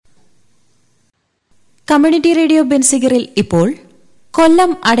Community radio ബെൻസിഗറിൽ ഇപ്പോൾ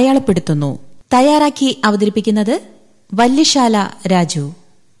കൊല്ലം അടയാളപ്പെടുത്തുന്നു. തയ്യാറാക്കി അവതരിപ്പിക്കുന്നത് വല്യശാല രാജു.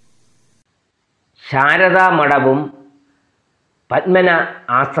 ശാരദാ മഠവും പത്മന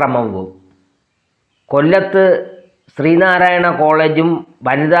ആശ്രമവും. കൊല്ലത്ത് ശ്രീനാരായണ കോളേജും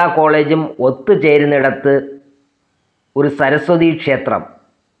വനിതാ കോളേജും ഒത്തുചേരുന്നിടത്ത് ഒരു സരസ്വതി ക്ഷേത്രം,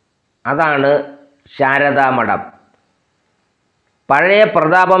 അതാണ് ശാരദാ മഠം. പഴയ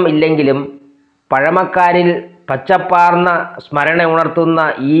പ്രതാപം ഇല്ലെങ്കിലും പഴമക്കാരിൽ പച്ചപ്പാർന്ന സ്മരണ ഉണർത്തുന്ന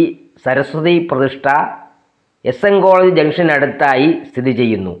ഈ സരസ്വതി പ്രതിഷ്ഠ എസ് കോളേജ് ജംഗ്ഷനടുത്തായി സ്ഥിതി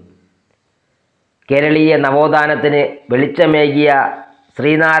ചെയ്യുന്നു. കേരളീയ നവോത്ഥാനത്തിന് വെളിച്ചമേകിയ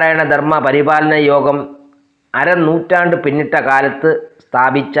ശ്രീനാരായണ ധർമ്മ പരിപാലന യോഗം അരനൂറ്റാണ്ട് പിന്നിട്ട കാലത്ത്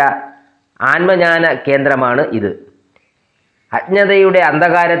സ്ഥാപിച്ച ആത്മജ്ഞാന കേന്ദ്രമാണ് ഇത്. അജ്ഞതയുടെ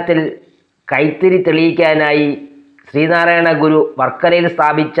അന്ധകാരത്തിൽ കൈത്തിരി തെളിയിക്കാനായി ശ്രീനാരായണ ഗുരു വർക്കലയിൽ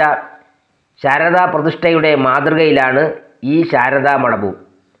സ്ഥാപിച്ച ശാരദാ പ്രതിഷ്ഠയുടെ മാതൃകയിലാണ് ഈ ശാരദാ മഠവും.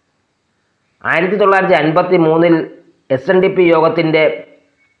 1953 SNDP യോഗത്തിൻ്റെ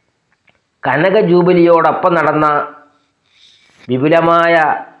കനക ജൂബിലിയോടൊപ്പം നടന്ന വിപുലമായ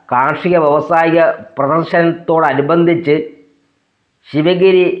കാർഷിക വ്യവസായിക പ്രദർശനത്തോടനുബന്ധിച്ച്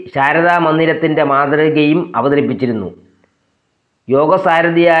ശിവഗിരി ശാരദാ മന്ദിരത്തിൻ്റെ മാതൃകയും അവതരിപ്പിച്ചിരുന്നു.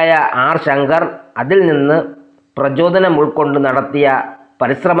 യോഗസാരഥിയായ ആർ ശങ്കർ അതിൽ നിന്ന് പ്രചോദനം ഉൾക്കൊണ്ട് നടത്തിയ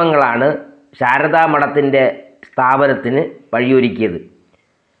പരിശ്രമങ്ങളാണ് ശാരദാ മഠത്തിൻ്റെ സ്ഥാപനത്തിന് വഴിയൊരുക്കിയത്.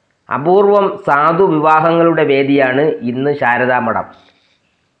 അപൂർവം സാധു വിവാഹങ്ങളുടെ വേദിയാണ് ഇന്ന് ശാരദാ മഠം.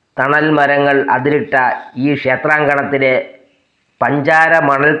 തണൽ മരങ്ങൾ അതിരിട്ട ഈ ക്ഷേത്രാങ്കണത്തിലെ പഞ്ചാര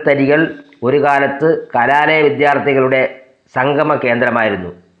മണൽത്തരികൾ ഒരു കാലത്ത് കലാലയ വിദ്യാർത്ഥികളുടെ സംഗമ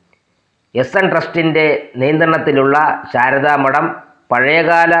കേന്ദ്രമായിരുന്നു. SN ട്രസ്റ്റിൻ്റെ നിയന്ത്രണത്തിലുള്ള ശാരദാ മഠം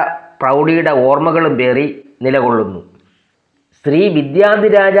പഴയകാല പ്രൗഢിയുടെ ഓർമ്മകളും പേറി നിലകൊള്ളുന്നു. ശ്രീ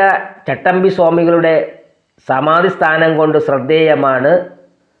വിദ്യാധിരാജ ചട്ടമ്പി സ്വാമികളുടെ സമാധി സ്ഥാനം കൊണ്ട് ശ്രദ്ധേയമാണ്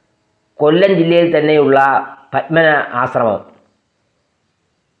കൊല്ലം ജില്ലയിൽ തന്നെയുള്ള പത്മന ആശ്രമം.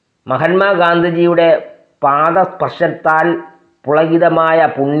 മഹാത്മാഗാന്ധിജിയുടെ പാദസ്പർശത്താൽ പുളകിതമായ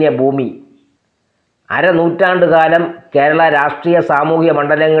പുണ്യഭൂമി. അരനൂറ്റാണ്ടുകാലം കേരള രാഷ്ട്രീയ സാമൂഹിക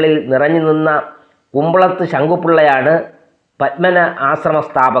മണ്ഡലങ്ങളിൽ നിറഞ്ഞു നിന്ന കുമ്പളത്ത് ശങ്കുപിള്ളയാണ് പത്മന ആശ്രമ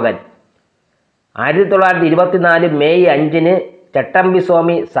സ്ഥാപകൻ. 1924 മെയ് 5 ചട്ടമ്പി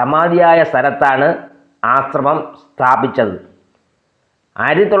സ്വാമി സമാധിയായ സ്ഥലത്താണ് ആശ്രമം സ്ഥാപിച്ചത്.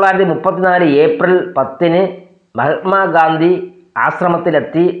 1934 ഏപ്രിൽ 10 മഹാത്മാഗാന്ധി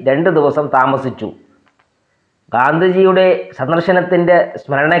ആശ്രമത്തിലെത്തി 2 ദിവസം താമസിച്ചു. ഗാന്ധിജിയുടെ സന്ദർശനത്തിൻ്റെ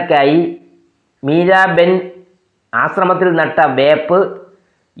സ്മരണയ്ക്കായി മീരാബെൻ ആശ്രമത്തിൽ നട്ട വേപ്പ്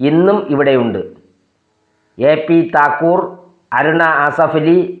ഇന്നും ഇവിടെയുണ്ട്. AP Thakur, Aruna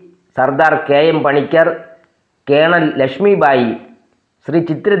Asaf Ali, Sardar KM Panikkar, colonel Lakshmibai, Sri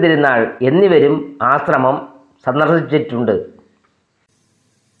Chithira Thirunal എന്നിവരും ആശ്രമം സന്ദർശിച്ചിട്ടുണ്ട്.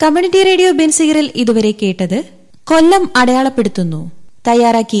 കമ്മ്യൂണിറ്റി റേഡിയോ ബെൻസിഗറിൽ ഇതുവരെ കേട്ടത് കൊല്ലം അടയാളപ്പെടുത്തുന്നു.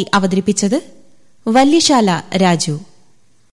 തയ്യാറാക്കി അവതരിപ്പിച്ചത് വല്യശാല രാജു.